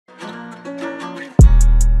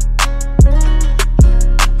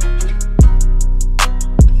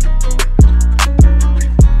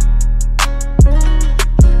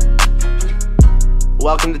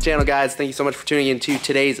the channel, guys. Thank you so much for tuning into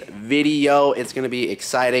today's video. It's going to be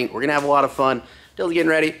exciting. We're going to have a lot of fun. Dylan's getting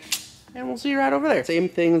ready, and we'll see you right over there. Same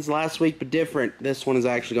thing as last week, but different. This one is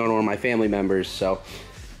actually going to one of my family members, so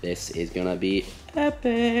this is going to be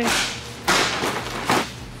epic.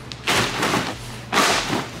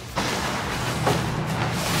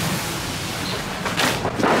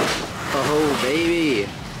 Oh, baby.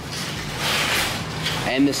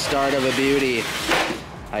 And the start of a beauty.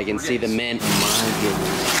 I can see the mint. My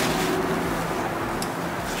goodness.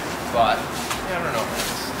 But, yeah, I don't know.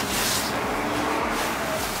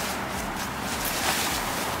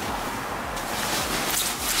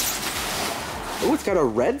 Oh, it's got a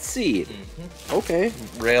red seat. Okay.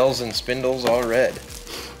 Rails and spindles all red.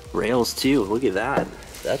 Rails too. Look at that.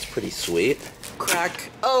 That's pretty sweet. Crack.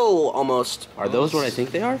 Oh, almost. Are those what I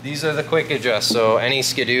think they are? These are the quick adjust. So any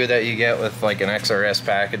Skidoo that you get with like an XRS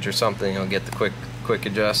package or something, you'll get the quick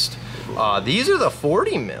adjust. These are the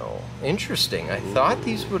 40 mil. Interesting. I thought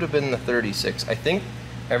these would have been the 36. I think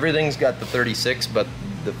everything's got the 36, but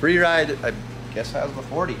the Freeride, I guess, has the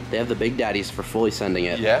 40. They have the big daddies for fully sending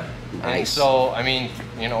it. Yeah. Nice. And so, I mean,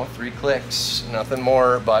 you know, 3 clicks, nothing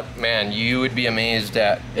more, but man, you would be amazed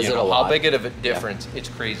at how big of a difference. Yeah. It's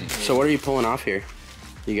crazy. So what are you pulling off here?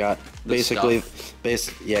 You got basically,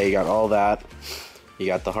 you got all that. You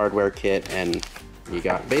got the hardware kit, and you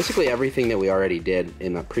got basically everything that we already did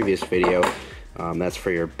in the previous video. That's for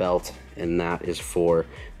your belt, and that is for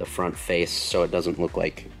the front face, so it doesn't look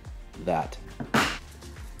like that. I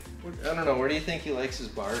don't know, where do you think he likes his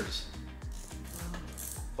bars?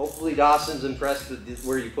 Hopefully Dawson's impressed with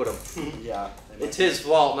where you put them. Yeah. It's his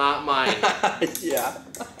fault, not mine. Yeah.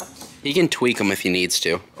 He can tweak them if he needs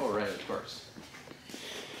to. Oh, right, of course.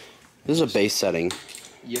 This is a base setting.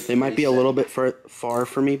 Yep, they might be a little bit far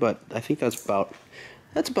for me, but I think that's about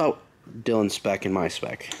Dylan's spec and my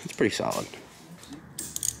spec. It's pretty solid.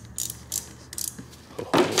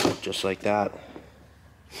 Oh, just like that.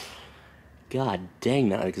 God dang,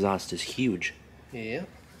 that exhaust is huge. Yeah.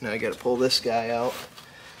 Now I gotta pull this guy out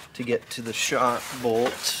to get to the shot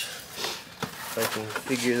bolt. If I can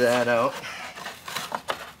figure that out.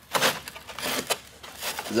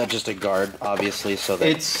 Is that just a guard, obviously, so that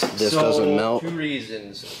this so doesn't melt? 2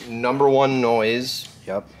 reasons. Number 1, noise.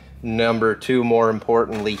 Yep. Number 2, more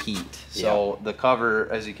importantly, heat. So the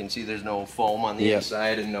cover, as you can see, there's no foam on the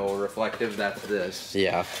inside and no reflective. That's this.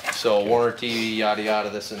 Yeah. So warranty, yada yada,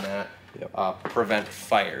 this and that. Yep. Prevent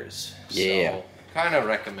fires. Yeah. So kind of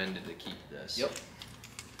recommended to keep this. Yep.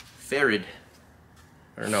 Freeride.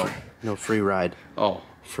 Or no. No, Freeride. Oh.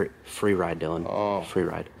 Freeride, Dylan. Oh.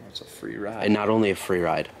 Freeride. It's a Freeride. And not only a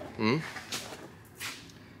Freeride. Hmm?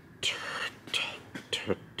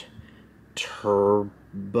 Turbo-er.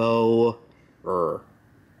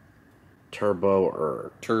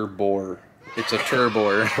 Turbor. It's a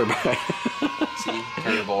turbor. See?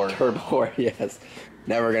 Turbor. Turbor, yes.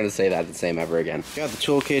 Never gonna say that the same ever again. Got the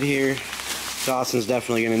toolkit here. Dawson's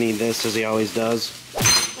definitely gonna need this, as he always does.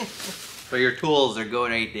 For your tools, they're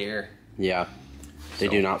going right there. Yeah. They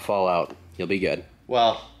do not fall out. You'll be good.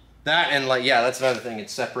 Well, that and like, yeah, that's another thing.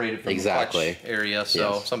 It's separated from the clutch area,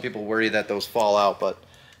 so some people worry that those fall out, but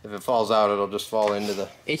if it falls out, it'll just fall into the...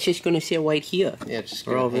 It's just gonna sit right here. Yeah, it's just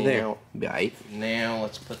or over there. Out. Right. Now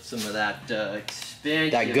let's put some of that expansion...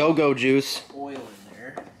 That go-go juice. Oil in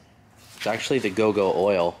there. It's actually the go-go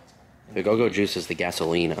oil. The go-go juice is the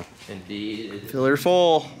gasolina. Indeed. Fill her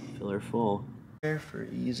full. Fill her full. For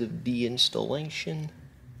ease of de-installation.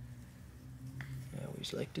 I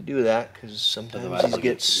always like to do that because sometimes these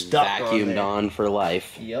get stuck vacuumed on for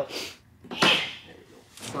life. Yep.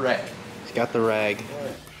 Right. He's got the rag.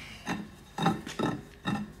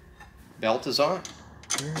 Belt is on.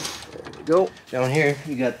 There we go. Down here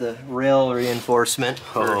you got the rail reinforcement.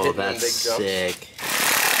 Oh, that's sick.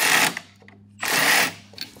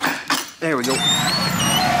 There we go.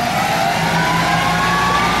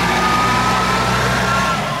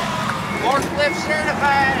 Forklift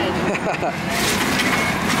certified.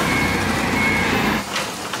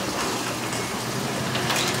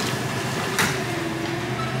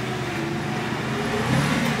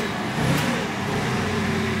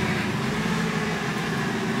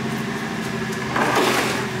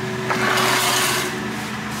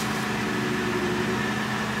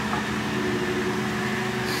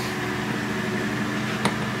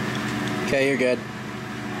 Okay, you're good.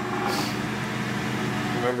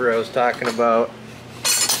 Remember I was talking about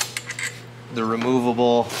the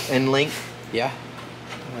removable end link? Yeah.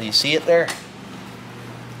 Well, you see it there?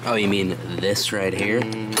 Oh, you mean this right here?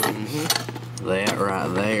 Mm-hmm. That right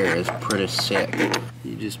there is pretty sick.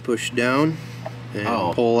 You just push down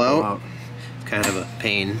and pull out. kind of a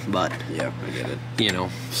pain, but yeah, I get it. You know,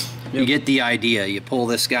 you get the idea. You pull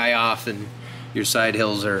this guy off and your side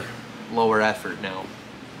hills are lower effort now.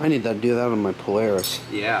 I need to do that on my Polaris.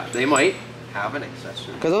 Yeah, they might have an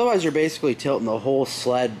accessory. Because otherwise you're basically tilting the whole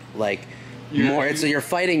sled like more. So you're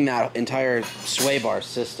fighting that entire sway bar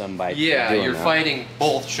system by doing you're that. Fighting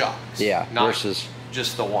both shocks. Yeah, not versus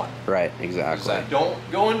just the one. Right, exactly. Don't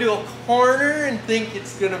go into a corner and think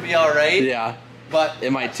it's gonna be all right. Yeah, but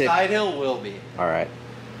it might tip. Side hill will be. All right.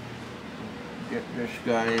 Get this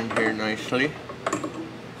guy in here nicely.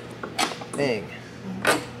 Bang.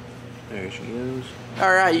 There she goes.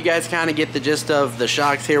 All right, you guys kind of get the gist of the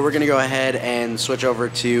shocks here. We're gonna go ahead and switch over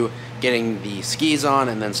to getting the skis on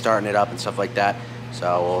and then starting it up and stuff like that.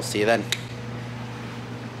 So we'll see you then.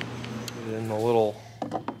 Then the little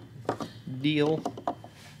deal.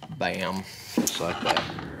 Bam. Just like that.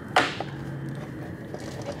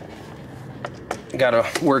 Gotta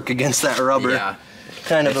work against that rubber. Yeah.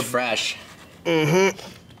 Kind of it's a fresh. Mm-hmm.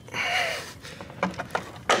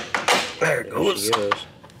 There it goes.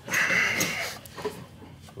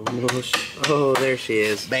 Almost. Oh, there she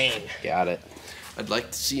is. Bang. Got it. I'd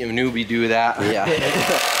like to see a newbie do that. Yeah.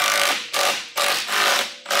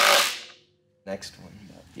 Next one.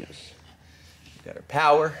 Yes. Got her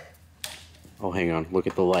power. Oh, hang on. Look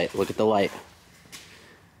at the light. Look at the light.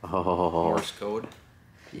 Oh. Morse code.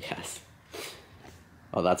 Yes.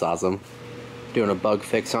 Oh, that's awesome. Doing a bug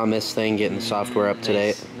fix on this thing, getting the software up to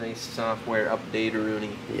date. Nice software update,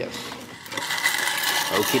 Rooney. Yes.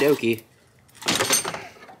 Okie dokie.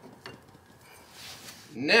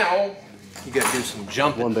 Now, you gotta do some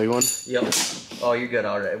jumping. One big one. Yep. Oh, you're good.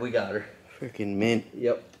 All right, we got her. Freaking mint.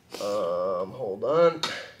 Yep. Hold on.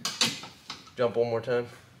 Jump one more time.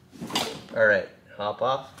 All right, hop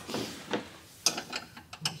off.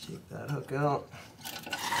 Take that hook out.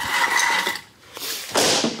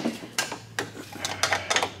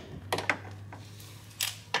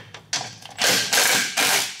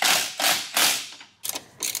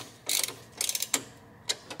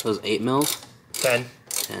 Those 8 mils? 10.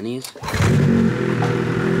 10s?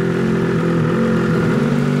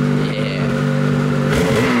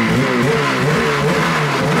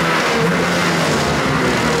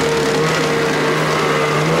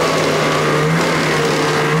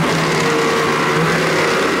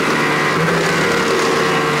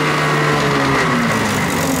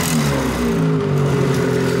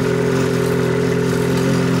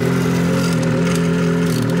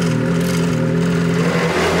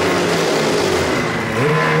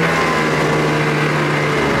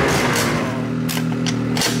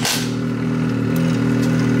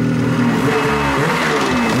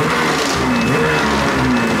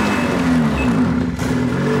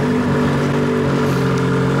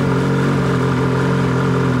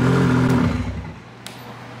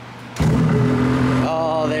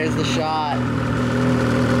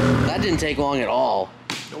 Take long at all.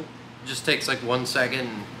 Nope. It just takes like 1 second.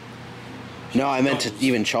 No, I meant to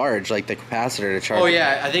even charge, like the capacitor to charge. Oh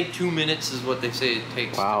yeah, I think 2 minutes is what they say it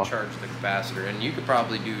takes to Wow. charge the capacitor, and you could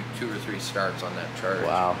probably do 2 or 3 starts on that charge.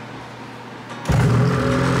 Wow.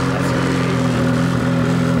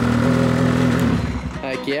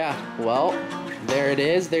 Heck yeah. Well, there it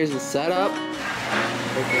is. There's the setup.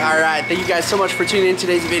 Alright, thank you guys so much for tuning in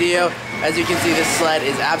today's video. As you can see, this sled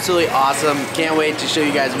is absolutely awesome. Can't wait to show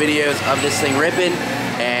you guys videos of this thing ripping.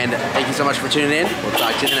 And thank you so much for tuning in. We'll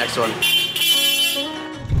talk to you in the next one.